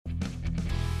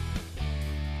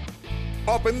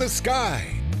up in the sky.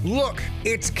 Look,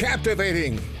 it's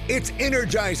captivating. It's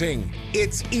energizing.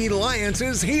 It's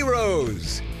Eliance's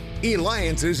Heroes.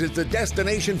 Eliance's is the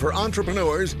destination for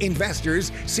entrepreneurs,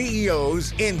 investors,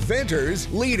 CEOs, inventors,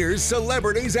 leaders,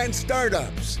 celebrities, and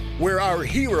startups, where our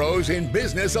heroes in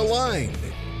business align.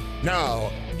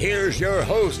 Now, here's your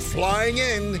host flying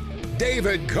in,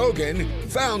 David Kogan,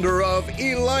 founder of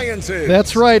Eliance's.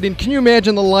 That's right, and can you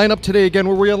imagine the lineup today again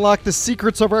where we unlock the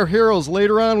secrets of our heroes?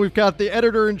 Later on, we've got the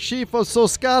editor-in-chief of So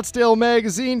Scottsdale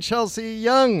Magazine, Chelsea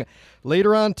Young.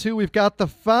 Later on, too, we've got the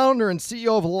founder and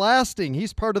CEO of Lasting.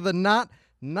 He's part of the Not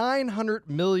 $900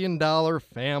 million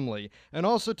family. And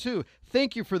also, too,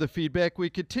 thank you for the feedback we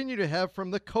continue to have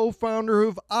from the co-founder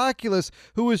of Oculus,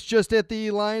 who was just at the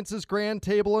Eliance's Grand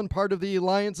Table and part of the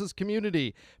Eliance's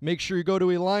community. Make sure you go to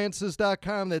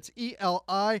Eliances.com. That's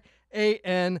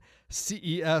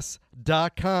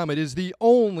ELIANCES.com. It is the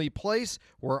only place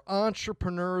where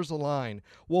entrepreneurs align.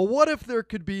 Well, what if there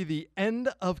could be the end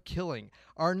of killing?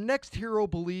 Our next hero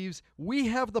believes we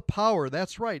have the power.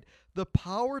 That's right, the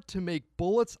power to make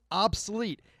bullets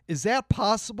obsolete. Is that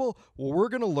possible? Well, we're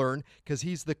going to learn because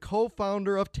he's the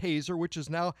co-founder of Taser, which is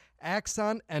now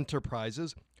Axon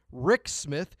Enterprises. Rick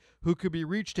Smith, who could be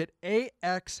reached at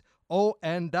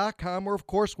AXON.com, or of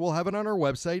course, we'll have it on our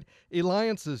website,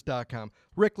 Eliances.com.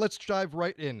 Rick, let's dive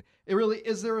right in.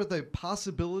 Is there the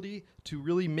possibility to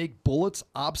really make bullets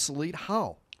obsolete?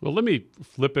 How? Well, let me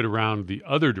flip it around the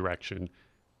other direction.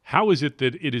 How is it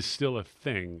that it is still a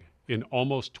thing in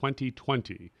almost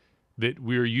 2020 that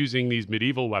we're using these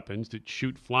medieval weapons that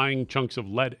shoot flying chunks of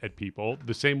lead at people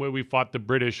the same way we fought the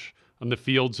British on the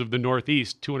fields of the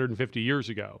Northeast 250 years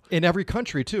ago? In every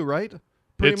country too, right?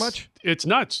 Pretty much. It's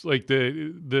nuts. Like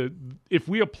if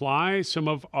we apply some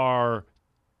of our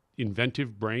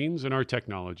inventive brains and our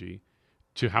technology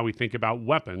to how we think about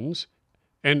weapons,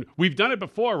 and we've done it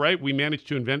before, right? We managed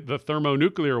to invent the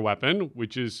thermonuclear weapon,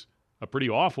 which is a pretty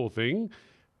awful thing.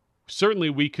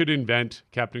 Certainly, we could invent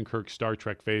Captain Kirk's Star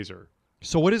Trek phaser.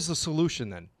 So what is the solution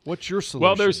then? What's your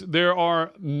solution? Well, there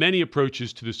are many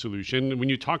approaches to the solution. When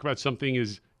you talk about something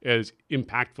as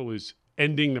impactful as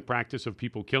ending the practice of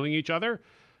people killing each other,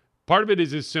 part of it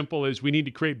is as simple as we need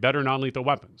to create better non-lethal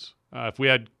weapons. If we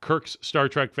had Kirk's Star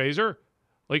Trek phaser,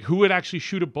 like who would actually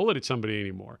shoot a bullet at somebody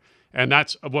anymore? And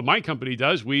that's what my company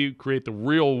does. We create the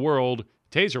real world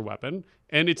Taser weapon,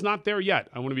 and it's not there yet.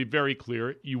 I want to be very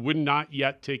clear. You would not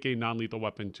yet take a non-lethal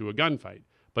weapon to a gunfight.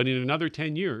 But in another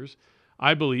 10 years,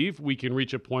 I believe we can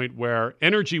reach a point where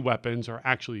energy weapons are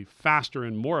actually faster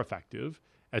and more effective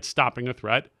at stopping a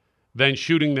threat than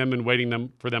shooting them and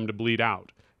waiting for them to bleed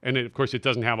out. And of course, it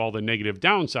doesn't have all the negative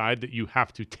downside that you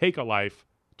have to take a life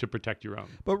to protect your own.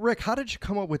 But Rick, how did you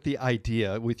come up with the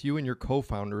idea with you and your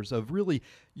co-founders of really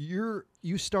you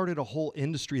started a whole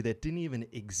industry that didn't even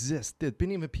exist, that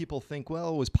didn't even people think,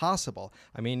 well, it was possible.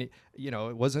 I mean,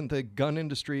 it wasn't the gun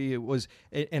industry. It was,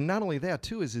 and not only that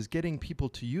too, is getting people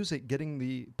to use it, getting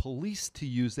the police to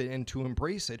use it and to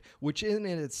embrace it, which in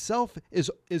itself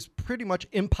is pretty much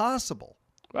impossible.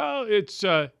 Well, it's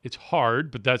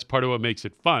hard, but that's part of what makes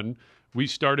it fun. We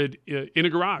started in a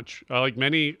garage, like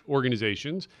many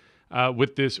organizations,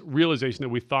 with this realization that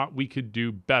we thought we could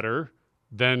do better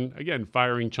than, again,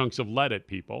 firing chunks of lead at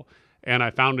people. And I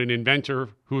found an inventor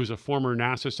who was a former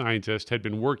NASA scientist, had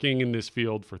been working in this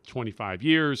field for 25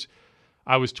 years.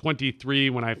 I was 23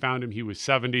 when I found him. He was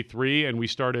 73. And we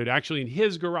started actually in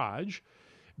his garage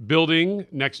building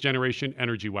next generation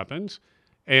energy weapons.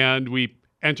 And we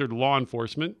entered law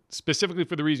enforcement specifically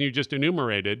for the reason you just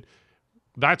enumerated.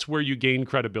 That's where you gain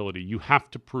credibility. You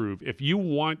have to prove. If you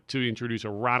want to introduce a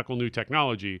radical new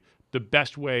technology, the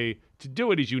best way to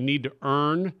do it is you need to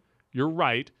earn your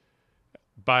right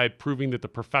by proving that the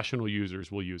professional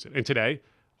users will use it. And today,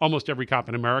 almost every cop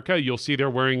in America, you'll see they're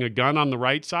wearing a gun on the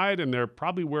right side and they're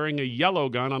probably wearing a yellow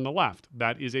gun on the left.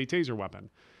 That is a Taser weapon.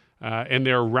 And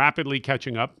they're rapidly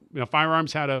catching up.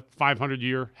 Firearms had a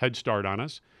 500-year head start on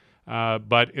us.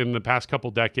 But in the past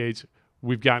couple decades,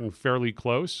 we've gotten fairly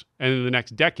close. And in the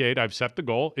next decade, I've set the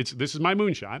goal. This is my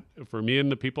moonshot for me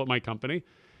and the people at my company.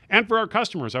 And for our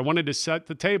customers, I wanted to set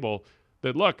the table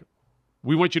that, look,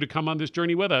 we want you to come on this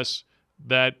journey with us,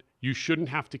 that you shouldn't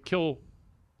have to kill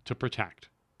to protect.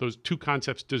 Those two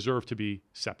concepts deserve to be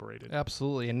separated.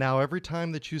 Absolutely. And now every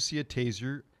time that you see a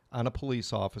Taser on a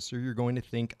police officer, you're going to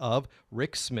think of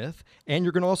Rick Smith, and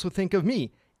you're going to also think of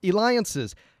me,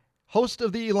 Eliances, host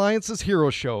of the Eliances Hero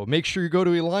Show. Make sure you go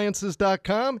to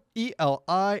Eliances.com,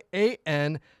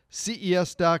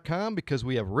 ELIANCES.com, because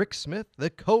we have Rick Smith, the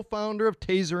co-founder of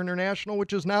Taser International,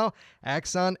 which is now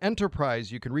Axon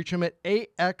Enterprise. You can reach him at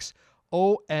AXON.com.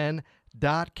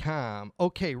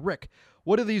 Okay, Rick,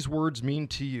 What do these words mean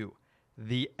to you?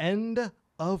 The end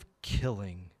of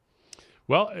killing.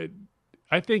 Well,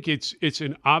 I think it's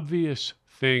an obvious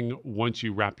thing once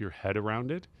you wrap your head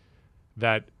around it,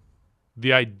 that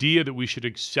the idea that we should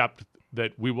accept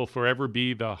that we will forever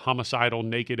be the homicidal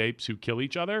naked apes who kill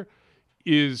each other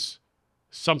is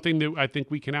something that I think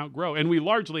we can outgrow. And we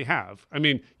largely have. I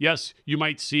mean, yes, you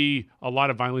might see a lot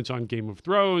of violence on Game of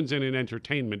Thrones and in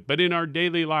entertainment, but in our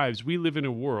daily lives, we live in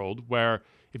a world where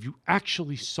if you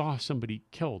actually saw somebody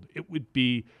killed, it would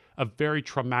be a very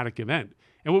traumatic event.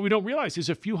 And what we don't realize is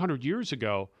a few hundred years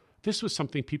ago, this was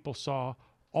something people saw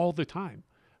all the time.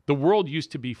 The world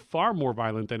used to be far more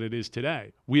violent than it is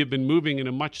today. We have been moving in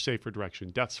a much safer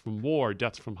direction. Deaths from war,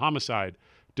 deaths from homicide,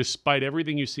 despite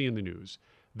everything you see in the news,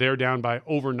 they're down by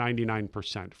over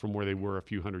 99% from where they were a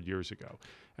few hundred years ago.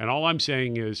 And all I'm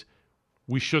saying is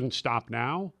we shouldn't stop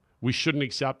now. We shouldn't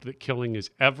accept that killing is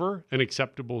ever an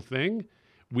acceptable thing.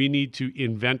 We need to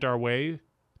invent our way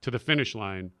to the finish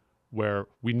line where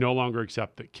we no longer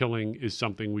accept that killing is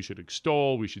something we should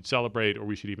extol, we should celebrate, or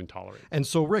we should even tolerate. And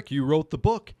so, Rick, you wrote the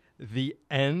book, The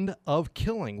End of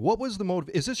Killing. What was the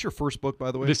motive? Is this your first book,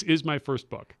 by the way? This is my first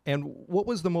book. And what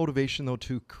was the motivation, though,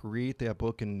 to create that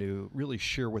book and to really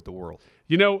share with the world?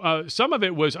 You know, some of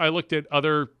it was I looked at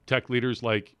other tech leaders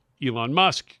like Elon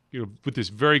Musk, with this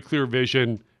very clear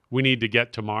vision, we need to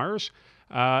get to Mars.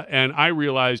 And I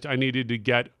realized I needed to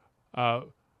get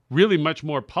really much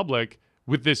more public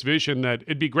with this vision that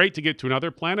it'd be great to get to another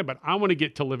planet, but I want to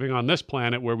get to living on this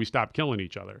planet where we stop killing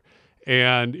each other.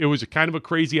 And it was a kind of a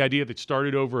crazy idea that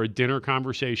started over a dinner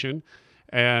conversation.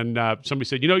 And somebody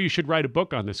said, you should write a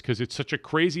book on this because it's such a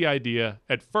crazy idea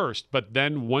at first. But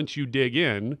then once you dig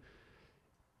in,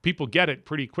 people get it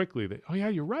pretty quickly. That, oh, yeah,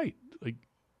 you're right. Like,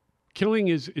 killing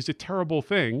is a terrible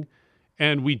thing.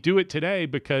 And we do it today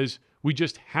because we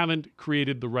just haven't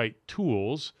created the right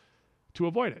tools to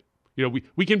avoid it.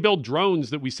 We can build drones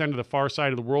that we send to the far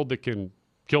side of the world that can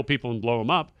kill people and blow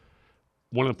them up.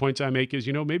 One of the points I make is,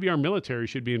 maybe our military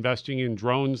should be investing in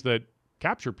drones that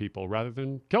capture people rather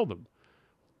than kill them.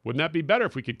 Wouldn't that be better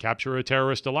if we could capture a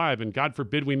terrorist alive? And God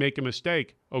forbid we make a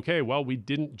mistake. Okay, well, we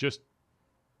didn't just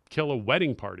kill a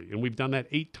wedding party, and we've done that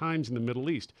 8 times in the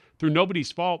Middle East. Through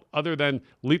nobody's fault other than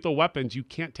lethal weapons, you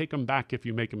can't take them back if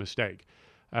you make a mistake.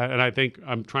 And I think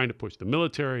I'm trying to push the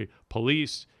military,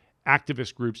 police,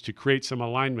 activist groups to create some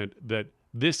alignment that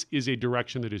this is a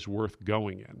direction that is worth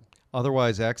going in.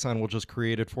 Otherwise, Axon will just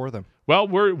create it for them. Well,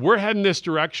 we're heading this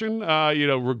direction,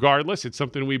 regardless. It's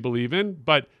something we believe in,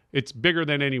 but it's bigger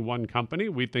than any one company.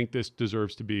 We think this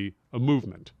deserves to be a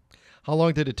movement. How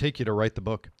long did it take you to write the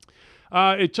book?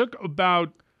 It took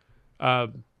about 4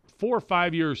 or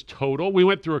 5 years total. We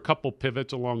went through a couple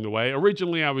pivots along the way.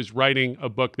 Originally, I was writing a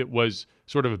book that was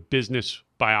sort of a business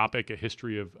biopic, a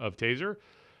history of Taser.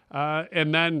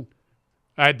 And then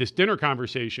I had this dinner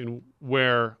conversation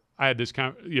where I had this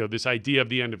this idea of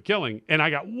the end of killing, and I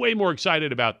got way more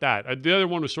excited about that. The other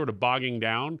one was sort of bogging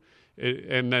down,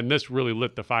 and then this really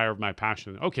lit the fire of my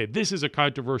passion. Okay, this is a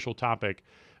controversial topic.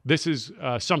 This is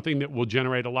something that will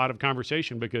generate a lot of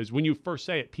conversation because when you first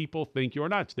say it, people think you're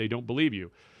nuts. They don't believe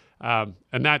you, and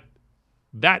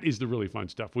that is the really fun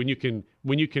stuff. When you can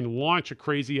launch a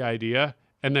crazy idea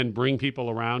and then bring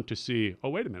people around to see, oh,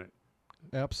 wait a minute.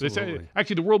 Absolutely.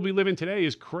 Actually, the world we live in today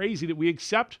is crazy that we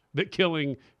accept that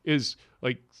killing is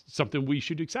like something we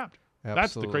should accept. Absolutely.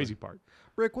 That's the crazy part.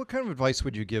 Rick, what kind of advice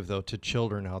would you give, though, to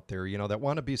children out there, that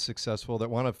want to be successful, that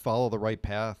want to follow the right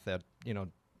path, that,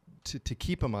 to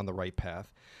keep them on the right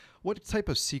path? What type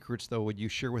of secrets, though, would you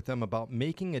share with them about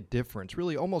making a difference?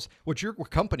 Really, almost what your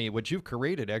company, what you've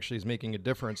created, actually is making a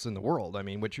difference in the world. I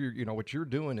mean, what you're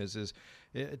doing is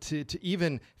to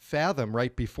even fathom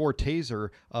right before Taser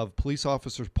of police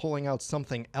officers pulling out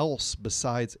something else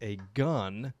besides a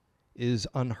gun is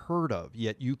unheard of.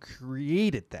 Yet you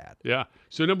created that. Yeah.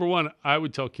 So number one, I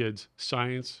would tell kids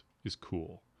science is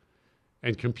cool,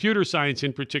 and computer science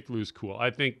in particular is cool. I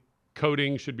think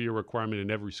coding should be a requirement in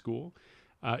every school.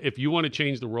 If you want to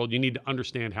change the world, you need to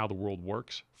understand how the world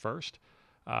works first.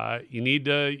 You need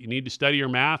to study your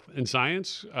math and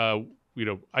science. I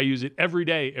use it every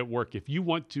day at work. If you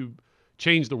want to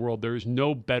change the world, there is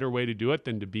no better way to do it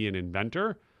than to be an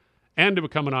inventor and to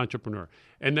become an entrepreneur.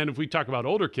 And then if we talk about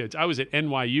older kids, I was at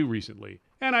NYU recently,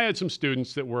 and I had some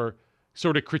students that were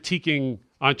sort of critiquing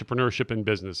entrepreneurship and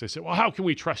business. They said, well, how can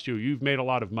we trust you? You've made a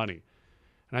lot of money.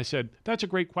 And I said, that's a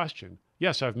great question.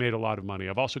 Yes, I've made a lot of money.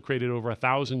 I've also created over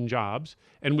 1,000 jobs,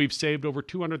 and we've saved over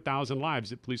 200,000 lives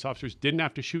that police officers didn't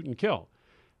have to shoot and kill.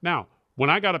 Now, when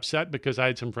I got upset because I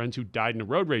had some friends who died in a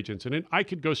road rage incident, I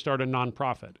could go start a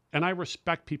nonprofit. And I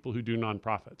respect people who do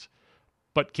nonprofits.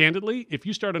 But candidly, if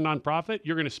you start a nonprofit,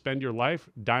 you're going to spend your life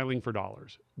dialing for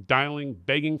dollars,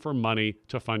 begging for money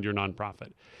to fund your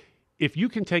nonprofit. If you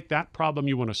can take that problem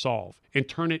you want to solve and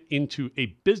turn it into a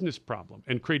business problem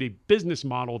and create a business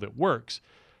model that works,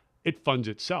 it funds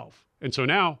itself. And so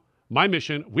now my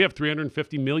mission, we have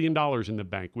 $350 million in the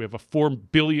bank. We have a $4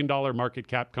 billion market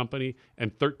cap company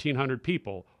and 1,300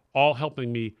 people all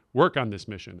helping me work on this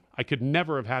mission. I could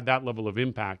never have had that level of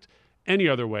impact any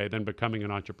other way than becoming an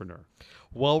entrepreneur.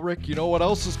 Well, Rick, you know what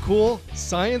else is cool?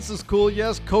 Science is cool,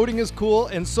 yes, coding is cool,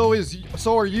 and so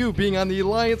are you being on the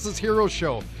Alliance's Hero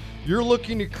Show. You're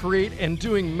looking to create and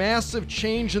doing massive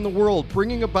change in the world,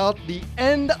 bringing about the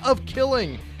end of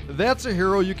killing. That's a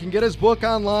hero. You can get his book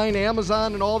online,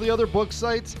 Amazon, and all the other book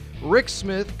sites. Rick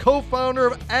Smith, co-founder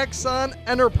of Axon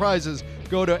Enterprises.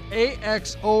 Go to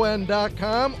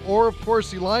axon.com or, of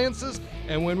course, Alliance's.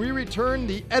 And when we return,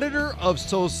 the editor of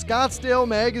So Scottsdale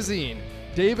Magazine,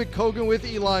 David Kogan with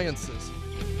Alliance's.